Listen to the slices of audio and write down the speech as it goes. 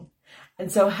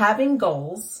And so having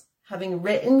goals, having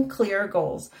written clear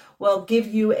goals, will give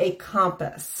you a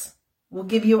compass, will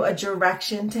give you a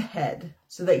direction to head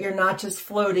so that you're not just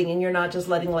floating and you're not just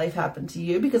letting life happen to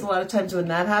you. Because a lot of times when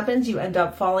that happens, you end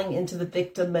up falling into the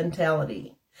victim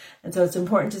mentality. And so it's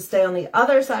important to stay on the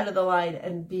other side of the line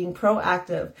and being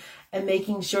proactive and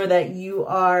making sure that you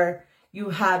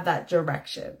have that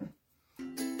direction.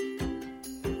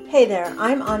 Hey there,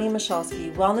 I'm Ani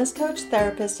Michalski, wellness coach,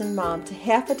 therapist, and mom to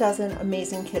half a dozen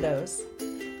amazing kiddos.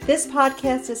 This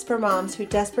podcast is for moms who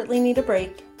desperately need a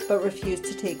break but refuse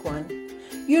to take one.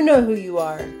 You know who you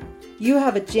are. You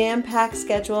have a jam-packed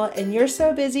schedule and you're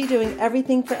so busy doing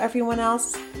everything for everyone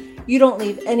else, you don't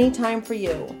leave any time for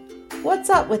you. What's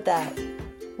up with that?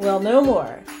 Well, no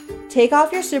more. Take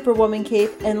off your Superwoman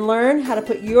cape and learn how to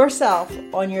put yourself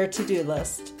on your to-do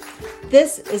list.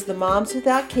 This is the Moms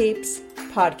Without Capes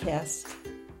podcast.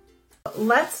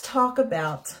 Let's talk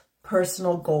about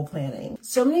personal goal planning.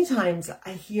 So many times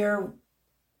I hear,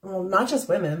 well, not just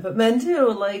women, but men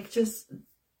too, just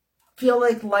feel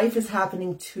like life is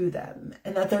happening to them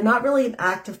and that they're not really an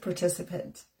active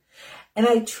participant. And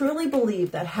I truly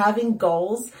believe that having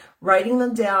goals, writing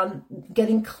them down,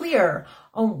 getting clear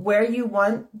on where you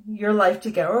want your life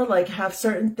to go, or have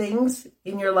certain things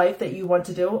in your life that you want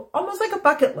to do, almost like a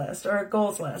bucket list or a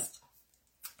goals list,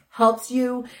 helps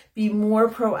you be more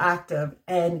proactive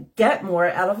and get more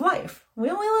out of life. We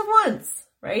only live once,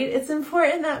 right? It's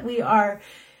important that we are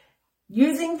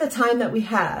using the time that we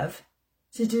have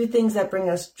to do things that bring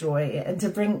us joy and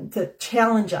to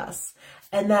challenge us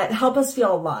and that help us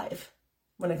feel alive.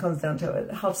 When it comes down to it,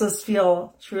 it helps us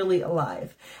feel truly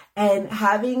alive. And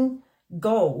having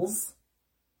goals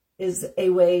is a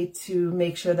way to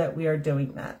make sure that we are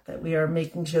doing that we are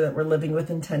making sure that we're living with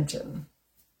intention.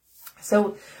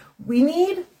 So we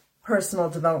need personal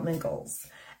development goals.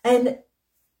 And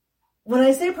when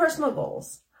I say personal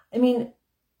goals, I mean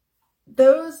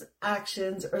those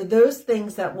actions or those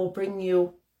things that will bring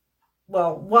you,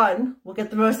 well, one, will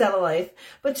get the most out of life,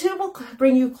 but two, will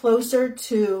bring you closer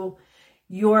to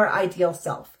your ideal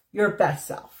self, your best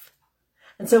self.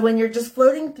 And so when you're just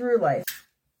floating through life,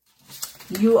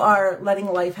 you are letting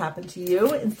life happen to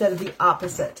you instead of the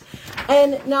opposite.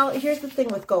 And now here's the thing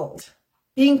with goals.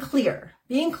 Being clear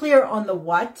on the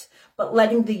what, but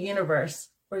letting the universe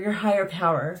or your higher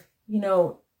power,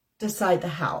 decide the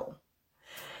how.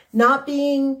 Not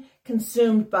being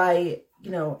consumed by,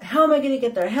 how am I going to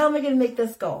get there? How am I going to make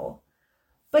this goal?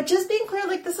 But just being clear,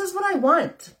 this is what I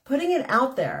want, putting it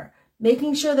out there.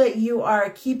 Making sure that you are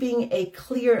keeping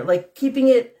keeping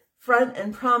it front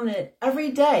and prominent every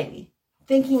day,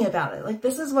 thinking about it.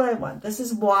 This is what I want. This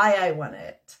is why I want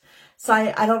it.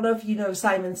 I don't know if you know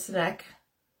Simon Sinek.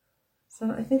 So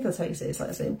I think that's how you say his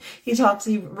last name. He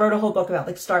wrote a whole book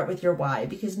about start with your why,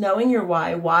 because knowing your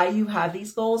why you have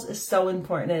these goals is so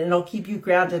important, and it'll keep you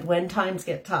grounded when times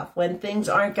get tough, when things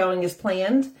aren't going as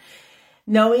planned.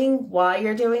 Knowing why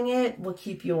you're doing it will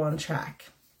keep you on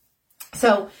track.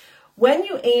 So when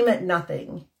you aim at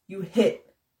nothing, you hit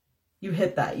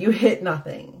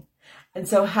nothing. And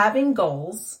so having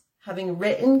goals, having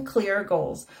written clear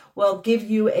goals, will give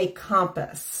you a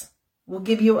compass, will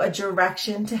give you a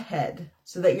direction to head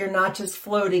so that you're not just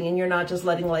floating and you're not just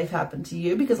letting life happen to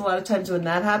you. Because a lot of times when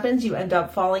that happens, you end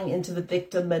up falling into the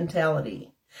victim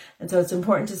mentality. And so it's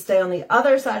important to stay on the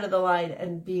other side of the line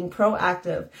and being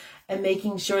proactive and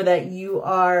making sure that you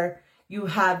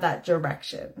have that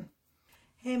direction.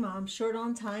 Hey mom, short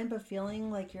on time but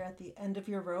feeling like you're at the end of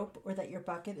your rope or that your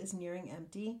bucket is nearing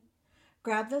empty?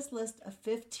 Grab this list of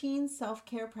 15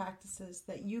 self-care practices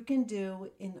that you can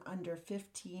do in under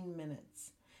 15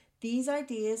 minutes. These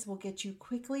ideas will get you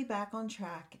quickly back on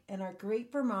track and are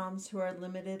great for moms who are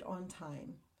limited on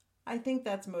time. I think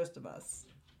that's most of us.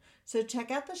 So check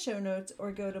out the show notes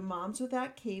or go to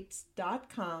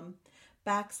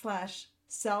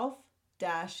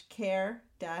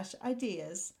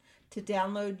momswithoutcapes.com/self-care-ideas to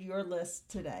download your list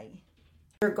today.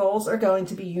 Your goals are going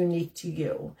to be unique to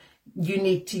you,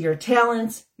 unique to your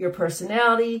talents, your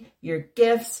personality, your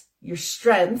gifts, your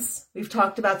strengths. We've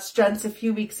talked about strengths a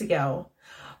few weeks ago,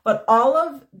 but all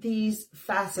of these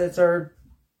facets or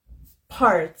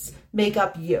parts make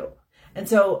up you. And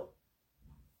so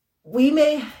we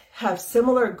may have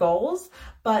similar goals,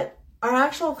 but our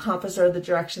actual compass or the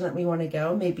direction that we want to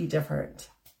go may be different.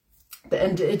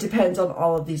 And it depends on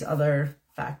all of these other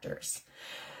factors.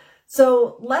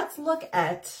 So let's look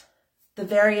at the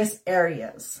various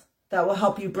areas that will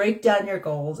help you break down your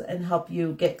goals and help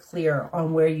you get clear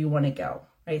on where you want to go,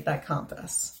 right? That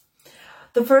compass.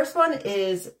 The first one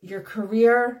is your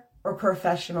career or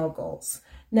professional goals.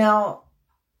 Now,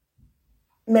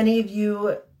 many of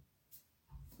you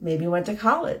maybe went to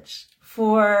college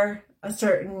for a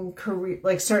certain career,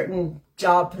 like certain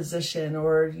job position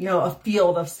or, a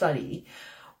field of study.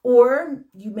 Or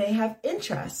you may have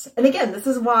interests. And again, this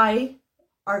is why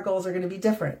our goals are going to be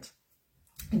different.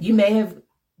 You may have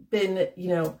been,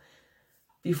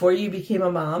 before you became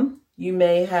a mom, you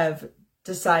may have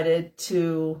decided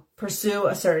to pursue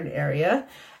a certain area.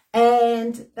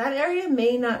 And that area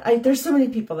may not, there's so many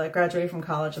people that graduate from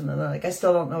college and then they're like, I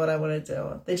still don't know what I want to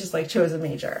do. They just chose a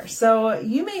major. So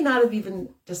you may not have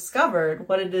even discovered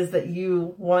what it is that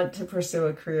you want to pursue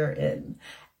a career in.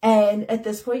 And at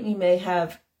this point, you may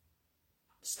have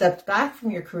stepped back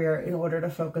from your career in order to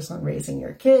focus on raising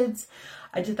your kids.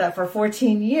 I did that for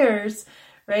 14 years,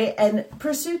 right? And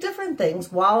pursued different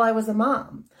things while I was a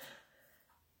mom.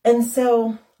 And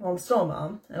so, I'm still a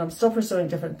mom and I'm still pursuing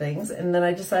different things. And then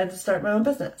I decided to start my own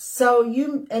business. So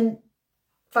and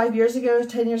 5 years ago,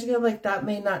 10 years ago,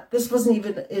 this wasn't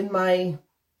even in my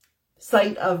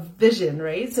sight of vision,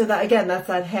 right? So that, again, that's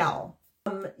that how.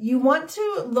 You want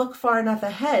to look far enough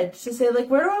ahead to say,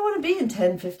 where do I want to be in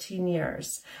 10, 15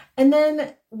 years? And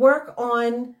then work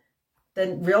on,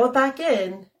 then reel it back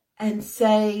in and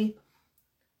say,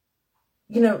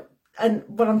 and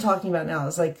what I'm talking about now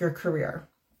is your career.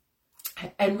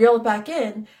 And reel it back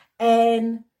in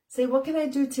and say, what can I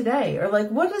do today? Or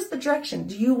what is the direction?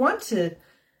 Do you want to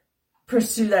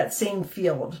pursue that same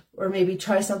field or maybe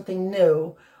try something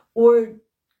new or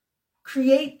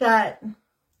create that?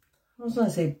 I was going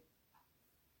to say,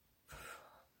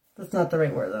 that's not the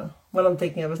right word though. What I'm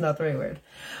thinking of is not the right word.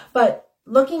 But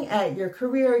looking at your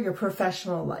career, your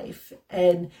professional life,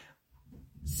 and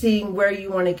seeing where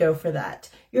you want to go for that.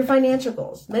 Your financial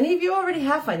goals. Many of you already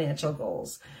have financial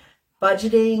goals.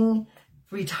 Budgeting,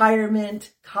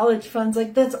 retirement, college funds,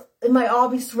 that's, it might all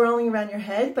be swirling around your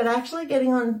head, but actually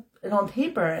getting on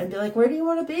paper and be where do you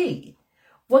want to be?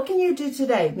 What can you do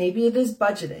today? Maybe it is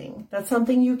budgeting. That's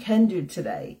something you can do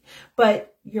today.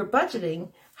 But your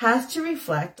budgeting has to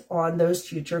reflect on those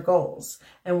future goals.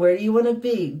 And where do you want to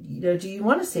be? Do you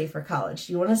want to save for college?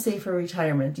 Do you want to save for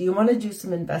retirement? Do you want to do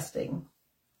some investing?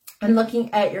 And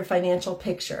looking at your financial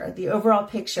picture, the overall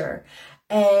picture,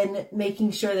 and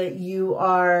making sure that you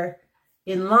are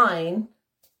in line,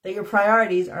 that your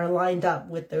priorities are lined up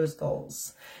with those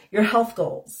goals. Your health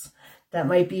goals. That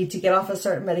might be to get off a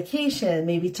certain medication,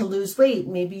 maybe to lose weight,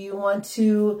 maybe you want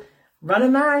to run a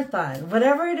marathon,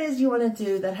 whatever it is you want to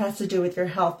do that has to do with your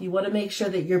health. You want to make sure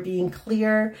that you're being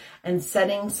clear and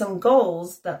setting some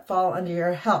goals that fall under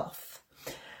your health.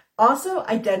 Also,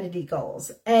 identity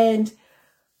goals. And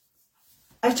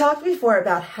I've talked before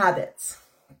about habits.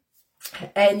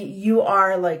 And you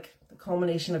are the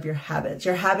culmination of your habits.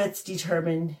 Your habits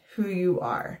determine who you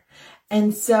are.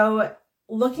 And so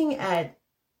looking at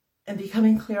and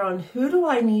becoming clear on who do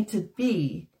I need to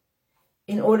be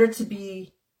in order to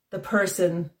be the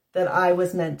person that I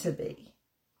was meant to be,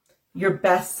 your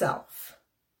best self,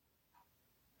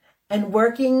 and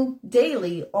working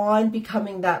daily on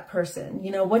becoming that person.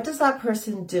 What does that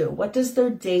person do? What does their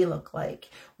day look like?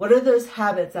 What are those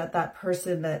habits that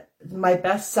person, that my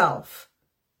best self,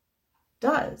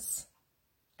 does?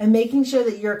 And making sure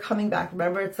that you're coming back.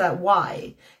 Remember, it's that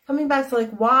why. Coming back to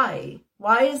why?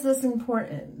 Why is this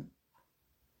important?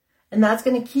 And that's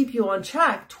going to keep you on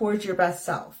track towards your best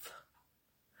self.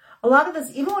 A lot of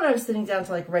this, even when I was sitting down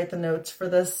to write the notes for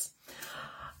this,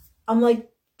 I'm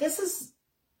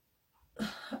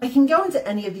I can go into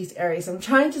any of these areas. I'm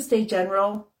trying to stay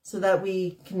general so that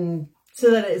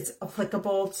it's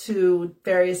applicable to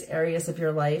various areas of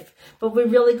your life. But we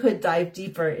really could dive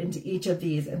deeper into each of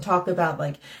these and talk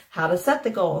about how to set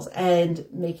the goals and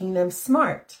making them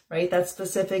smart, right? That's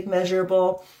specific,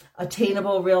 measurable,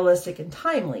 attainable, realistic, and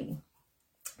timely.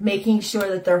 Making sure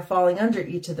that they're falling under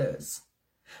each of those.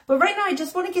 But right now, I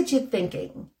just want to get you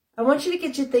thinking. I want you to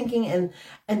get you thinking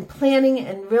and planning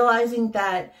and realizing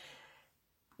that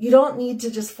you don't need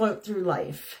to just float through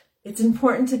life. It's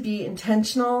important to be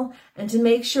intentional and to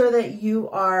make sure that you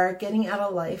are getting out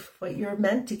of life what you're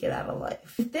meant to get out of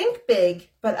life. Think big,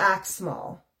 but act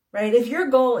small, right? If your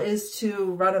goal is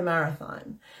to run a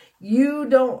marathon, you're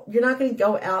not going to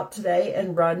go out today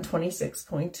and run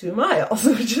 26.2 miles,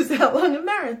 which is how long a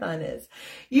marathon is.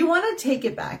 You want to take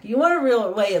it back. You want to reel it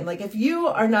away. And if you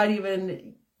are not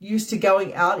even used to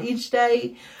going out each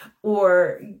day,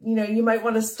 or, you might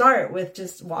want to start with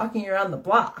just walking around the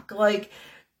block,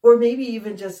 or maybe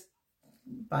even just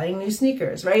buying new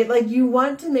sneakers, right? You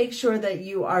want to make sure that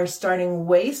you are starting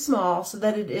way small so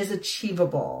that it is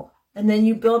achievable. And then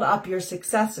you build up your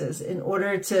successes in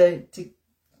order to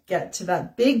get to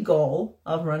that big goal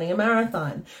of running a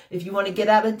marathon. If you want to get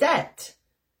out of debt,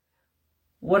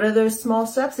 What are those small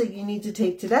steps that you need to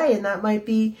take today? And that might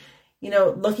be,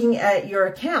 looking at your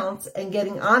accounts and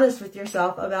getting honest with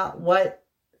yourself about what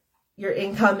your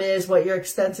income is, what your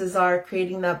expenses are,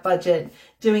 creating that budget,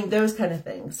 doing those kind of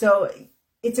things. So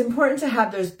it's important to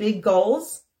have those big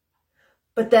goals,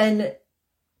 but then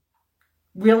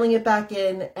reeling it back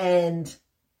in and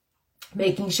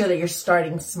making sure that you're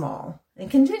starting small and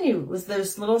continue with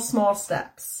those little small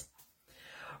steps.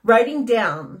 Writing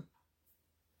down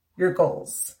your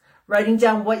goals, writing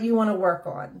down what you want to work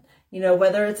on,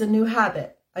 whether it's a new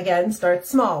habit. Again, start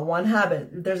small, one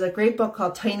habit. There's a great book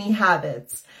called Tiny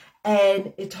Habits,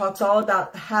 and it talks all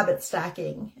about habit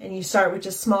stacking. And you start with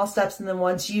just small steps, and then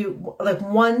once you,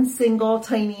 one single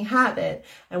tiny habit,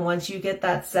 and once you get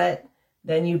that set,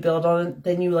 then you build on,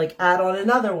 then you add on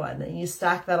another one, and you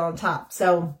stack that on top.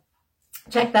 So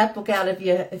check that book out if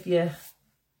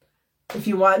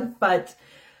you want, but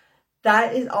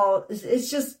that is all. It's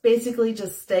just basically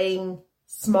just staying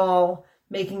small,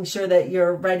 making sure that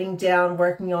you're writing down,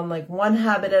 working on one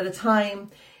habit at a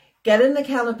time. Get an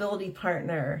accountability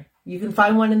partner. You can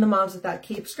find one in the Moms Without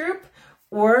Capes group,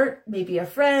 or maybe a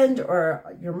friend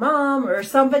or your mom or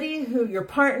somebody your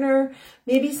partner,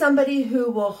 maybe somebody who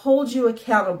will hold you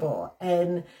accountable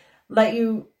and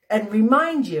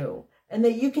remind you, and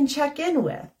that you can check in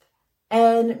with,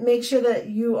 and make sure that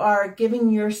you are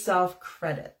giving yourself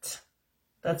credit.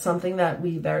 That's something that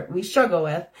we struggle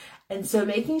with. And so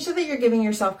making sure that you're giving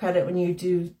yourself credit when you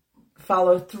do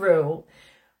follow through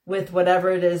with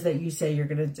whatever it is that you say you're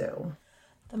going to do.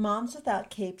 The Moms Without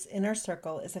Capes Inner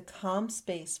Circle is a calm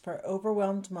space for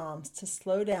overwhelmed moms to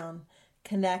slow down,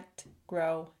 connect,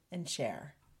 grow, and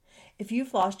share. If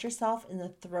you've lost yourself in the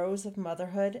throes of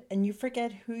motherhood and you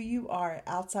forget who you are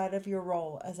outside of your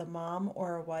role as a mom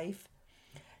or a wife,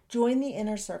 join the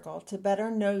Inner Circle to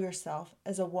better know yourself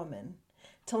as a woman,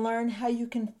 to learn how you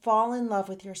can fall in love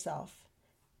with yourself,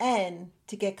 and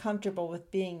to get comfortable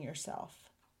with being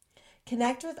yourself.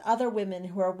 Connect with other women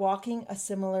who are walking a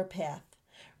similar path,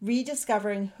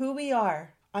 rediscovering who we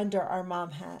are under our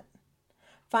mom hat.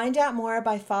 Find out more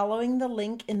by following the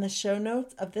link in the show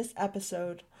notes of this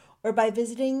episode, or by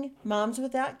visiting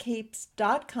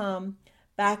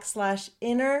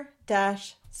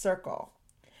momswithoutcapes.com/inner-circle.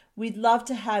 We'd love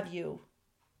to have you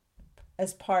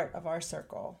as part of our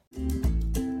circle.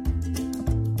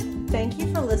 Thank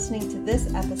you for listening to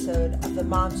this episode of the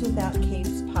Moms Without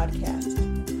Capes podcast.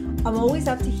 I'm always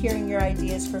up to hearing your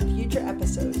ideas for future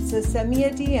episodes, so send me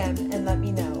a DM and let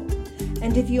me know.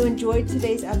 And if you enjoyed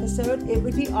today's episode, it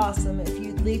would be awesome if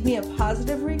you'd leave me a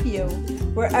positive review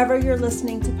wherever you're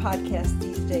listening to podcasts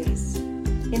these days.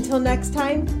 Until next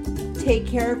time, take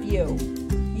care of you.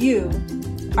 You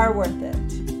are worth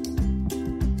it.